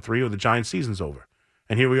to 4-3, or the Giants' season's over.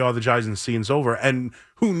 And here we are, the Giants' season's over. And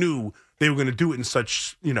who knew they were going to do it in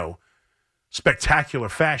such, spectacular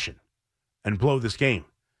fashion and blow this game?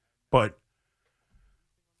 But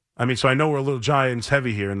so I know we're a little Giants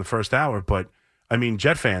heavy here in the first hour, but,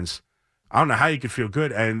 Jet fans, I don't know how you could feel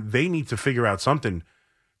good, and they need to figure out something.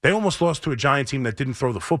 They almost lost to a Giant team that didn't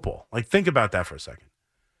throw the football. Think about that for a second.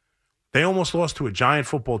 They almost lost to a Giant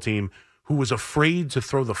football team who was afraid to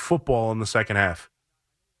throw the football in the second half.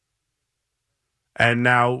 And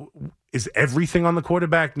now, is everything on the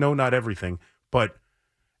quarterback? No, not everything. But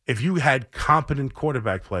if you had competent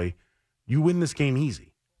quarterback play, you win this game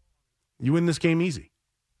easy.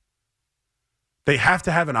 They have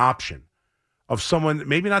to have an option of someone,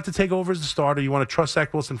 maybe not to take over as the starter. You want to trust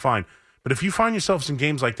Zach Wilson, fine. But if you find yourselves in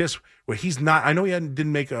games like this where he's not, I know he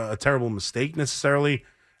didn't make a terrible mistake necessarily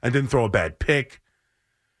and didn't throw a bad pick,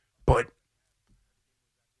 but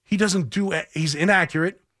he's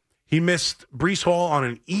inaccurate. He missed Breece Hall on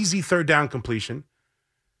an easy third down completion.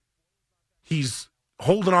 He's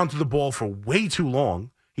holding on to the ball for way too long.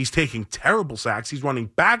 He's taking terrible sacks. He's running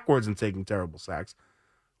backwards and taking terrible sacks.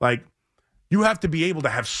 You have to be able to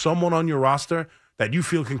have someone on your roster that you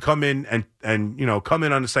feel can come in and come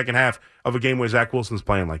in on the second half of a game where Zach Wilson's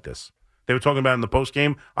playing like this. They were talking about it in the post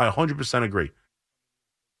game. I 100% agree.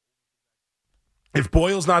 If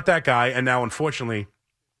Boyle's not that guy, and now unfortunately,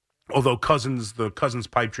 although the Cousins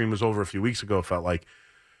pipe dream was over a few weeks ago, it felt like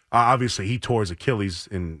obviously he tore his Achilles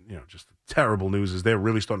in just terrible news as they're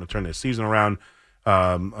really starting to turn their season around.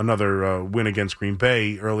 Another win against Green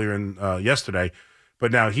Bay earlier in yesterday.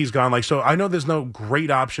 But now he's gone. So I know there's no great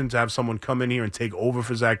option to have someone come in here and take over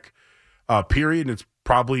for Zach, period. And it's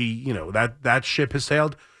probably, that ship has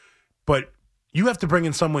sailed. But You have to bring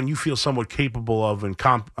in someone you feel somewhat capable of and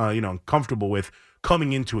comfortable with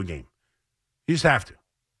coming into a game. You just have to.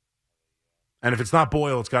 And if it's not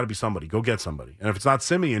Boyle, it's got to be somebody. Go get somebody. And if it's not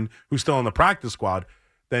Simeon, who's still on the practice squad,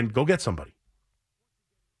 then go get somebody.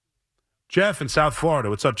 Jeff in South Florida.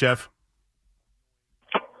 What's up, Jeff?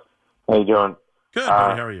 How you doing? Good,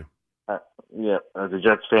 buddy. How are you? Yeah, as a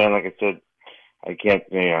Jets fan, like I said, I can't,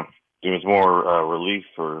 there was more relief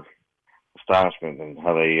or astonishment in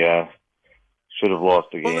how they should have lost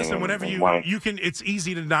the game. Well, listen, whenever you can, it's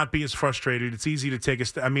easy to not be as frustrated. It's easy to take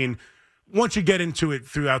I mean, once you get into it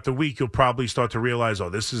throughout the week, you'll probably start to realize, oh,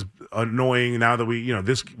 this is annoying. Now that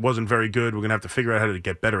this wasn't very good, we're going to have to figure out how to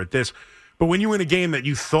get better at this. But when you win a game that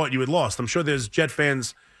you thought you had lost, I'm sure there's Jet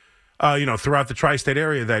fans, throughout the tri-state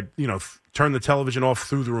area that, turned the television off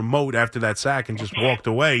through the remote after that sack and just walked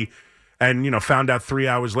away and, found out 3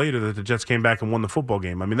 hours later that the Jets came back and won the football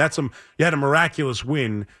game. I mean, you had a miraculous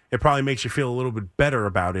win. It probably makes you feel a little bit better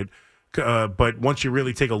about it. But once you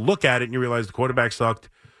really take a look at it and you realize the quarterback sucked,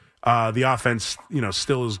 the offense,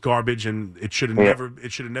 still is garbage, and it should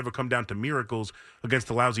have never come down to miracles against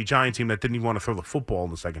the lousy Giant team that didn't even want to throw the football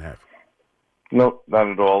in the second half. Nope, not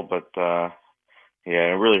at all. But it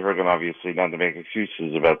really hurt them, obviously, not to make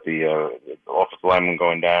excuses about the offensive lineman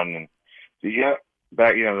going down and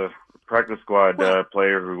the practice squad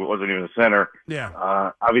player who wasn't even the center.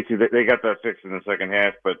 Yeah. Obviously, they got that fixed in the second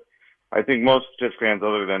half, but I think most Jets fans,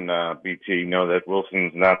 other than BT, know that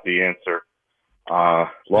Wilson's not the answer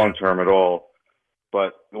long term at all.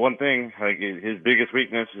 But the one thing, I think his biggest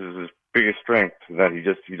weakness is his biggest strength, that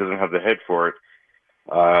he doesn't have the head for it.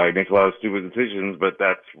 He makes a lot of stupid decisions, but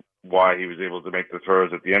that's why he was able to make the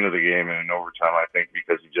throws at the end of the game and in overtime, I think,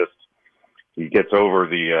 because he gets over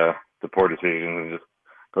the poor decisions and just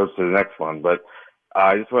goes to the next one. But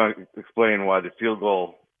I just want to explain why the field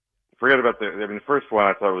goal, forget about the first one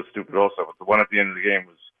I thought was stupid also, but the one at the end of the game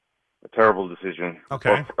was a terrible decision.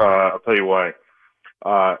 Okay. I'll tell you why.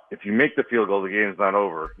 If you make the field goal, the game's not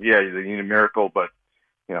over. Yeah, they need a miracle, but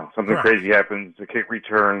something crazy happens, a kick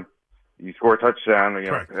return, you score a touchdown,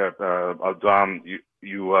 Dom,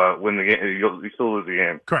 you win the game. You still lose the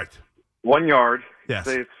game. Correct. 1 yard. Yes.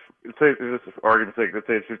 Say this is argument's sake. Let's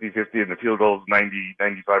say it's 50-50 and the field goal is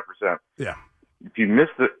 95%. Yeah. If you miss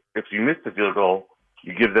the field goal,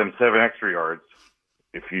 you give them 7 extra yards.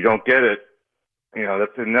 If you don't get it,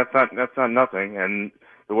 that's not nothing. And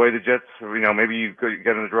the way the Jets, maybe you could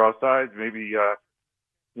get in the draw sides, maybe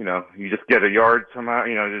you just get a yard somehow.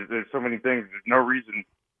 There's so many things. There's no reason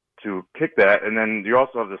to kick that, and then you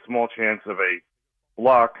also have the small chance of a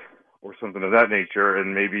block or something of that nature,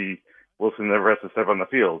 and maybe Wilson never has to step on the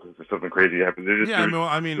field if something crazy happens.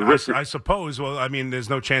 I suppose. Well,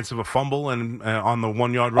 there's no chance of a fumble and on the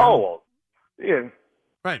 1 yard run. Oh, well, yeah,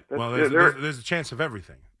 right. Well, there's a chance of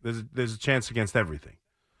everything. There's a chance against everything.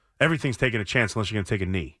 Everything's taking a chance unless you're going to take a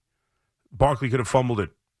knee. Barkley could have fumbled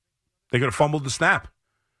it. They could have fumbled the snap.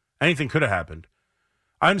 Anything could have happened.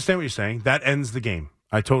 I understand what you're saying. That ends the game.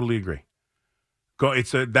 I totally agree.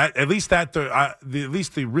 At least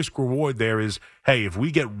the risk reward there is, hey, if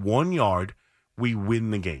we get 1 yard, we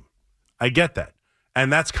win the game. I get that,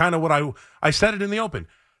 and that's kind of what I said it in the open.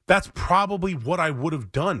 That's probably what I would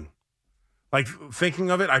have done. Like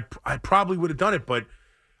thinking of it, I probably would have done it, but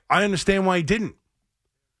I understand why he didn't.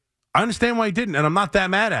 And I'm not that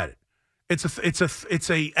mad at it. It's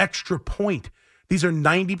a extra point. These are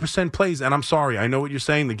 90% plays, and I'm sorry. I know what you're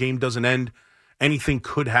saying. The game doesn't end. Anything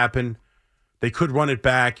could happen. They could run it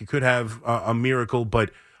back. You could have a miracle, but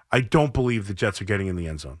I don't believe the Jets are getting in the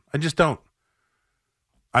end zone. I just don't.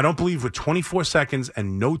 I don't believe with 24 seconds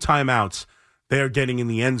and no timeouts, they are getting in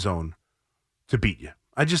the end zone to beat you.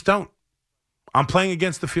 I just don't. I'm playing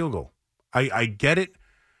against the field goal. I get it.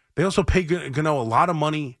 They also pay Gano a lot of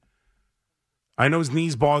money. I know his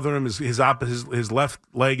knee's bothering him. His left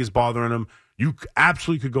leg is bothering him. You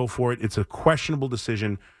absolutely could go for it. It's a questionable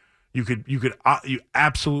decision. You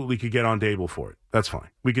absolutely could get on Daboll for it. That's fine.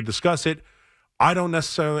 We could discuss it. I don't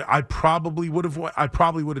necessarily. I probably would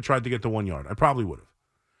have tried to get the 1 yard. I probably would have.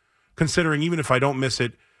 Considering even if I don't miss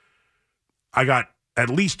it, I got at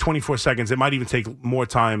least 24 seconds. It might even take more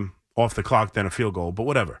time off the clock than a field goal, but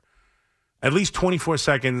whatever. At least 24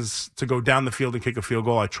 seconds to go down the field and kick a field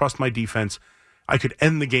goal. I trust my defense. I could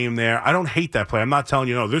end the game there. I don't hate that play. I'm not telling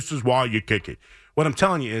you, no, this is why you kick it. What I'm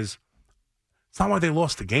telling you is, it's not why they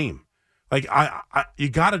lost the game. Like I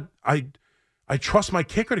trust my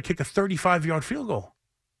kicker to kick a 35-yard field goal.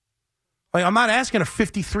 Like I'm not asking a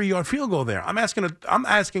 53-yard field goal there. I'm asking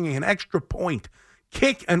an extra point.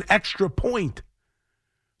 Kick an extra point.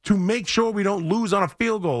 to make sure we don't lose on a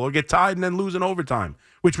field goal or get tied and then lose in overtime,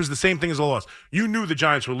 which was the same thing as a loss. You knew the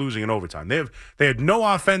Giants were losing in overtime. They had no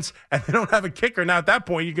offense, and they don't have a kicker. Now, at that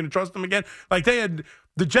point, you can trust them again? Like,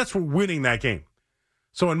 the Jets were winning that game.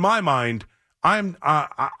 So in my mind, I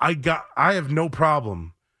have no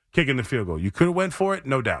problem kicking the field goal. You could have went for it,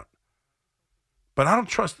 no doubt. But I don't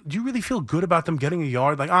trust. Do you really feel good about them getting a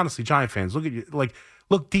yard? Like, honestly, Giant fans, look at you. Like,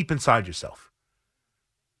 look deep inside yourself.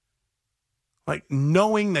 Like,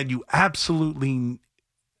 knowing that you absolutely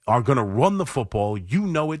are going to run the football, you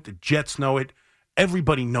know it, the Jets know it,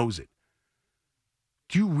 everybody knows it.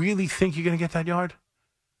 Do you really think you're going to get that yard?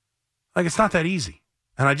 Like, it's not that easy.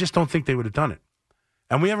 And I just don't think they would have done it.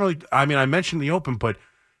 And we haven't really, I mean, I mentioned the open, but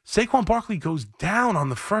Saquon Barkley goes down on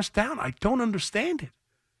the first down. I don't understand it.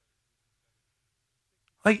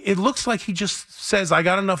 Like, it looks like he just says, I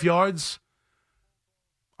got enough yards.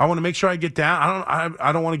 I want to make sure I get down.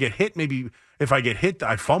 I don't want to get hit. Maybe if I get hit,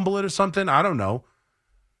 I fumble it or something. I don't know.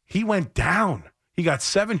 He went down. He got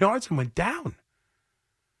 7 yards and went down.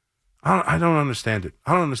 I don't understand it.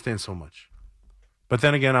 I don't understand so much. But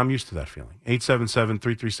then again, I'm used to that feeling.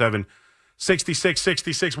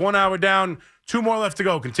 877-337-6666. 1 hour down. 2 more left to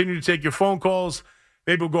go. Continue to take your phone calls.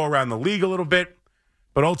 Maybe we'll go around the league a little bit.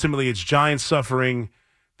 But ultimately, it's Giants suffering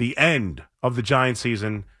the end of the Giant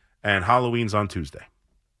season, and Halloween's on Tuesday.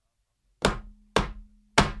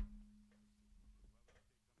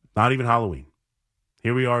 Not even Halloween.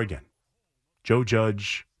 Here we are again. Joe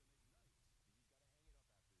Judge,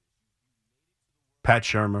 Pat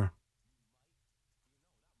Shermer,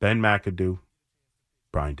 Ben McAdoo,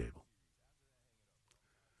 Brian Daboll.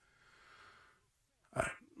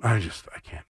 I can't.